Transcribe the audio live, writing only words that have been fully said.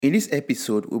In this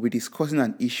episode, we'll be discussing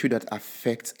an issue that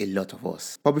affects a lot of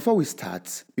us. But before we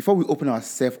open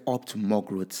ourselves up to more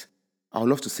growth, I would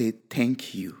love to say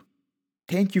thank you.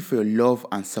 Thank you for your love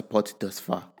and support thus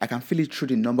far. I can feel it through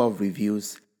the number of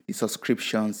reviews, the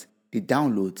subscriptions, the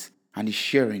downloads, and the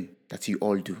sharing that you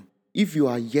all do. If you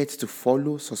are yet to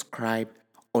follow, subscribe,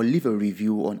 or leave a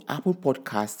review on Apple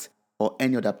Podcasts or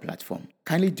any other platform,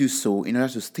 kindly do so in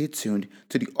order to stay tuned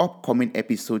to the upcoming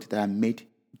episode that I made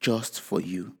just for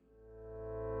you.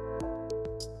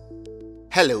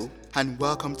 Hello and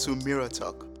welcome to Mirror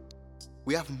Talk.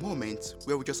 We have moments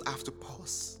where we just have to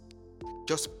pause.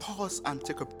 Just pause and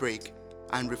take a break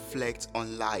and reflect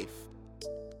on life.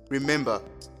 Remember,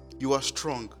 you are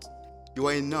strong, you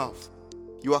are enough,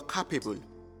 you are capable,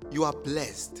 you are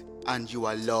blessed, and you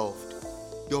are loved.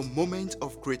 Your moment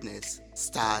of greatness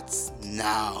starts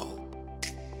now.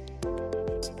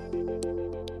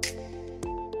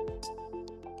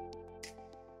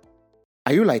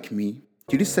 Are you like me?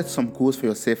 Did you set some goals for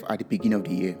yourself at the beginning of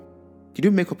the year? Did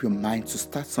you make up your mind to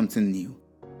start something new?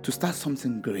 To start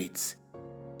something great?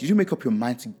 Did you make up your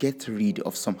mind to get rid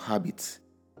of some habits?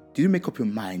 Did you make up your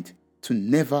mind to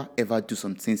never ever do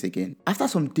some things again? After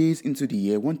some days into the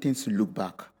year, one tends to look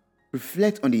back,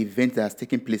 reflect on the event that has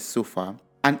taken place so far,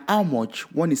 and how much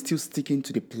one is still sticking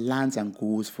to the plans and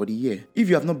goals for the year. If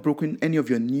you have not broken any of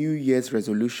your New Year's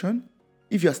resolution,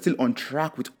 if you are still on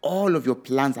track with all of your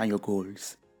plans and your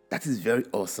goals, that is very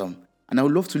awesome. And I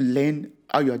would love to learn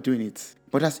how you are doing it.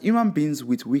 But as human beings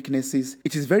with weaknesses,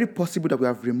 it is very possible that we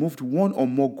have removed one or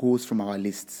more goals from our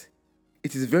list.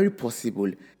 It is very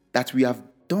possible that we have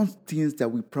done things that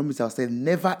we promised ourselves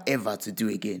never ever to do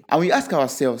again. And we ask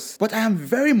ourselves, but I am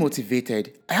very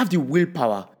motivated. I have the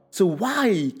willpower. So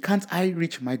why can't I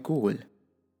reach my goal?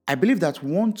 I believe that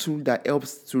one tool that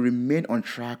helps to remain on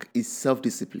track is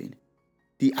self-discipline.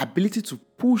 The ability to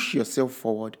push yourself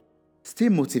forward, stay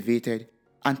motivated,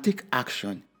 and take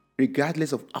action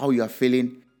regardless of how you are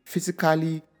feeling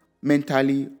physically,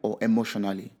 mentally, or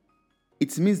emotionally.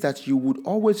 It means that you would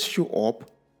always show up,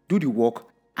 do the work,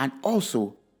 and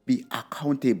also be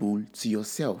accountable to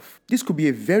yourself. This could be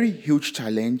a very huge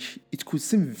challenge. It could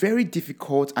seem very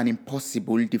difficult and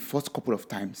impossible the first couple of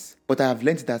times. But I have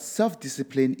learned that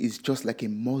self-discipline is just like a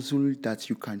muscle that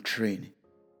you can train.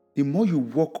 The more you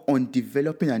work on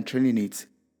developing and training it,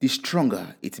 the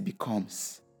stronger it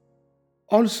becomes.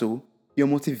 Also, your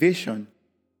motivation,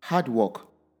 hard work,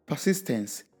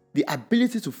 persistence, the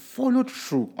ability to follow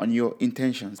through on your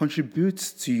intentions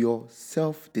contributes to your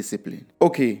self-discipline.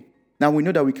 Okay, now we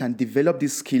know that we can develop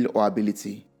this skill or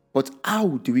ability, but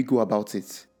how do we go about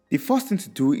it? The first thing to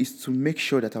do is to make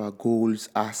sure that our goals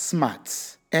are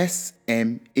SMART.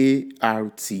 S-M-A-R-T.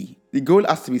 The goal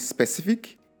has to be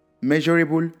specific,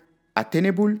 measurable,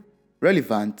 attainable,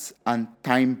 relevant, and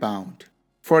time-bound.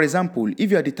 For example,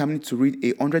 if you are determined to read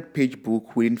a 100-page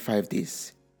book within 5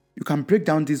 days, you can break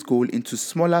down this goal into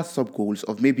smaller sub-goals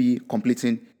of maybe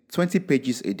completing 20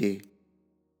 pages a day.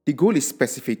 The goal is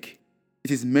specific,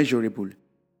 it is measurable,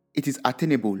 it is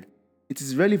attainable, it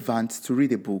is relevant to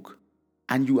read a book,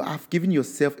 and you have given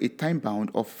yourself a time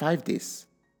bound of 5 days.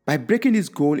 By breaking this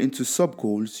goal into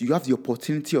sub-goals, you have the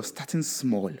opportunity of starting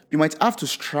small. You might have to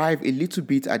strive a little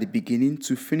bit at the beginning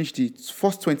to finish the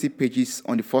first 20 pages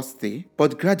on the first day,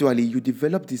 but gradually you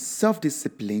develop the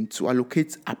self-discipline to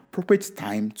allocate appropriate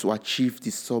time to achieve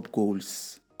the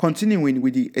sub-goals. Continuing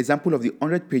with the example of the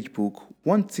 100-page book,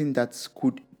 one thing that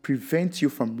could prevent you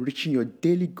from reaching your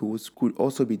daily goals could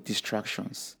also be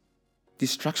distractions.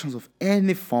 Distractions of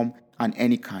any form and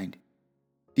any kind.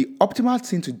 The optimal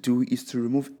thing to do is to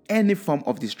remove any form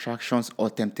of distractions or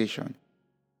temptation.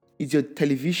 Is your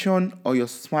television or your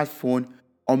smartphone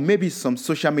or maybe some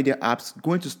social media apps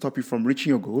going to stop you from reaching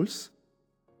your goals?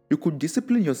 You could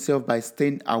discipline yourself by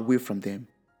staying away from them.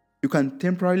 You can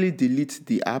temporarily delete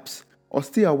the apps or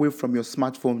stay away from your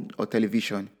smartphone or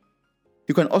television.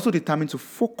 You can also determine to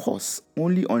focus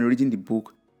only on reading the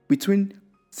book between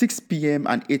 6 p.m.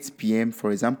 and 8 p.m.,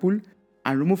 for example,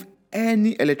 and remove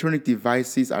any electronic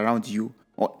devices around you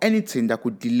or anything that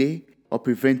could delay or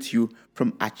prevent you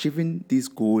from achieving this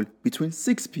goal between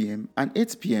 6 p.m. and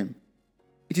 8 p.m.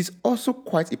 It is also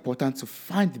quite important to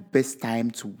find the best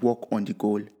time to work on the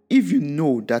goal. If you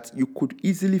know that you could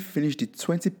easily finish the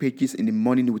 20 pages in the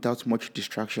morning without much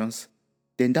distractions,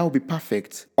 then that will be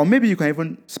perfect. Or maybe you can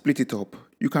even split it up.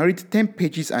 You can read 10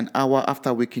 pages an hour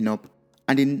after waking up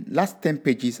and the last 10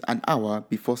 pages an hour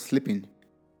before sleeping.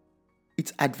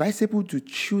 It's advisable to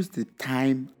choose the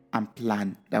time and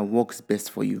plan that works best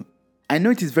for you. I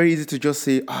know it is very easy to just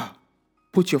say,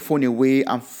 put your phone away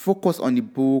and focus on the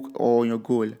book or your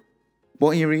goal. But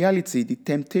in reality, the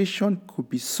temptation could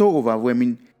be so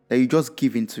overwhelming that you just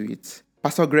give into it.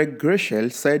 Pastor Greg Gershel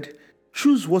said,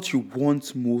 choose what you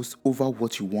want most over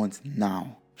what you want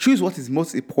now. Choose what is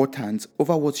most important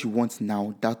over what you want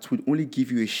now that will only give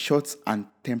you a short and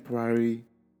temporary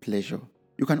pleasure.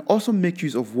 You can also make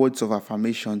use of words of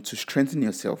affirmation to strengthen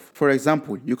yourself. For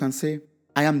example, you can say,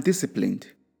 I am disciplined.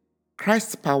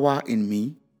 Christ's power in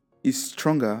me is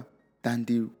stronger than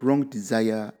the wrong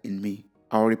desire in me.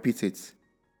 I'll repeat it.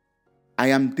 I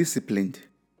am disciplined.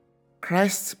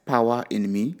 Christ's power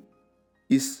in me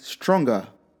is stronger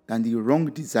than the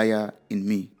wrong desire in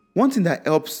me. One thing that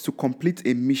helps to complete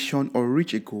a mission or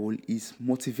reach a goal is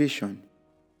motivation.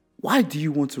 Why do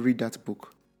you want to read that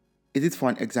book? Is it for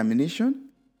an examination?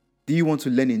 Do you want to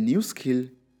learn a new skill?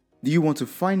 Do you want to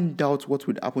find out what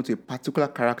would happen to a particular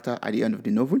character at the end of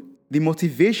the novel? The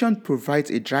motivation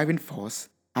provides a driving force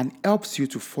and helps you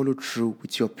to follow through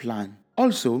with your plan.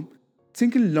 Also,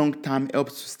 thinking long-term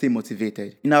helps to stay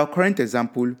motivated. In our current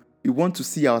example, we want to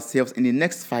see ourselves in the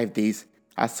next 5 days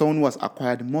as someone who has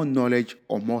acquired more knowledge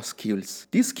or more skills.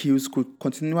 These skills could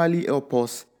continually help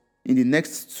us in the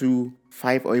next 2,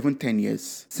 5, or even 10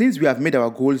 years. Since we have made our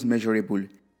goals measurable,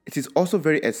 it is also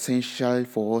very essential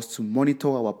for us to monitor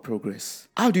our progress.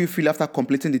 How do you feel after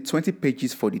completing the 20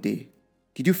 pages for the day?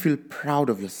 Did you feel proud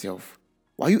of yourself?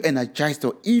 Were you energized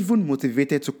or even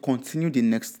motivated to continue the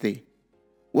next day?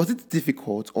 Was it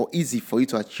difficult or easy for you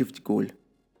to achieve the goal?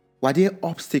 Were there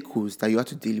obstacles that you had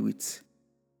to deal with?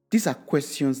 These are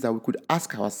questions that we could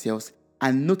ask ourselves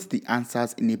and note the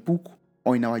answers in a book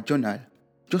or in our journal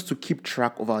just to keep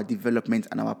track of our development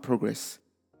and our progress.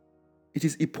 It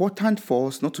is important for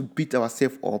us not to beat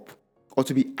ourselves up or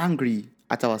to be angry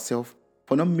at ourselves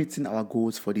for not meeting our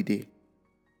goals for the day.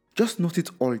 Just note it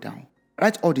all down.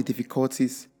 Write all the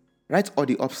difficulties, write all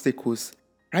the obstacles,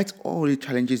 write all the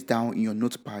challenges down in your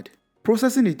notepad.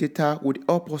 Processing the data would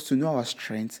help us to know our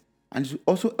strengths, and it will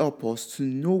also help us to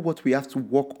know what we have to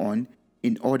work on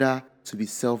in order to be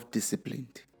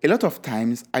self-disciplined. A lot of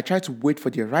times, I try to wait for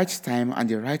the right time and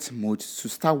the right mood to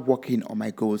start working on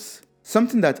my goals.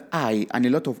 Something that I and a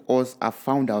lot of us have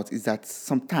found out is that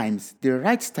sometimes the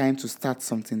right time to start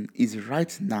something is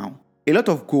right now. A lot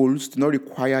of goals do not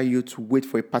require you to wait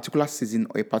for a particular season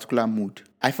or a particular mood.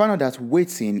 I found out that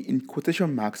waiting in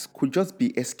quotation marks could just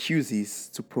be excuses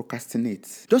to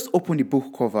procrastinate. Just open the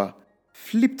book cover,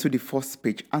 flip to the first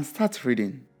page and start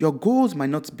reading. Your goals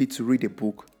might not be to read a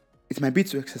book. It might be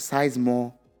to exercise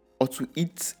more or to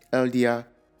eat healthier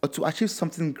or to achieve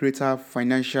something greater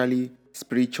financially,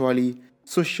 spiritually,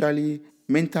 socially,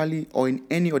 mentally, or in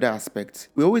any other aspect.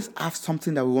 We always have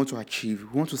something that we want to achieve.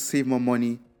 We want to save more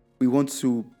money. We want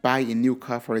to buy a new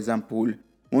car, for example. We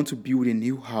want to build a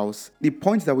new house. The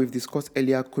points that we've discussed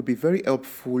earlier could be very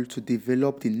helpful to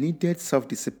develop the needed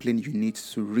self-discipline you need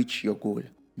to reach your goal.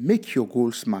 Make your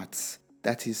goal SMART.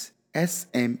 That is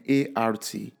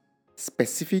SMART.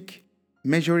 Specific,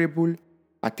 measurable,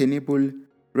 attainable,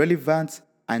 relevant,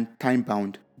 and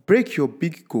time-bound. Break your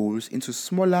big goals into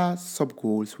smaller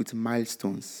sub-goals with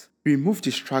milestones. Remove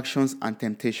distractions and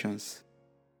temptations.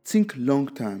 Think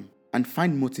long-term and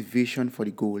find motivation for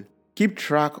the goal. Keep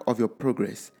track of your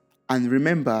progress and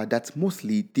remember that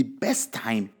mostly the best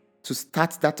time to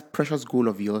start that precious goal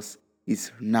of yours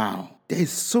is now. There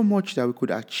is so much that we could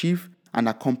achieve and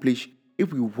accomplish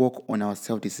if we work on our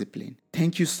self-discipline.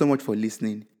 Thank you so much for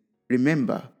listening.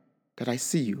 Remember that I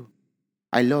see you,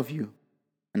 I love you,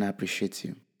 and I appreciate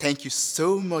you. Thank you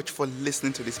so much for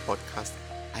listening to this podcast.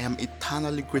 I am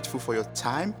eternally grateful for your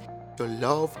time, your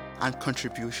love, and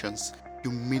contributions. You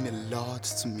mean a lot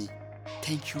to me.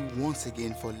 Thank you once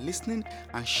again for listening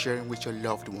and sharing with your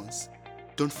loved ones.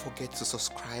 Don't forget to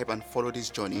subscribe and follow this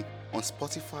journey on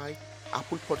Spotify,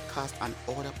 Apple Podcasts, and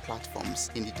other platforms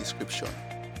in the description.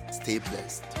 Stay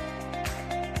blessed.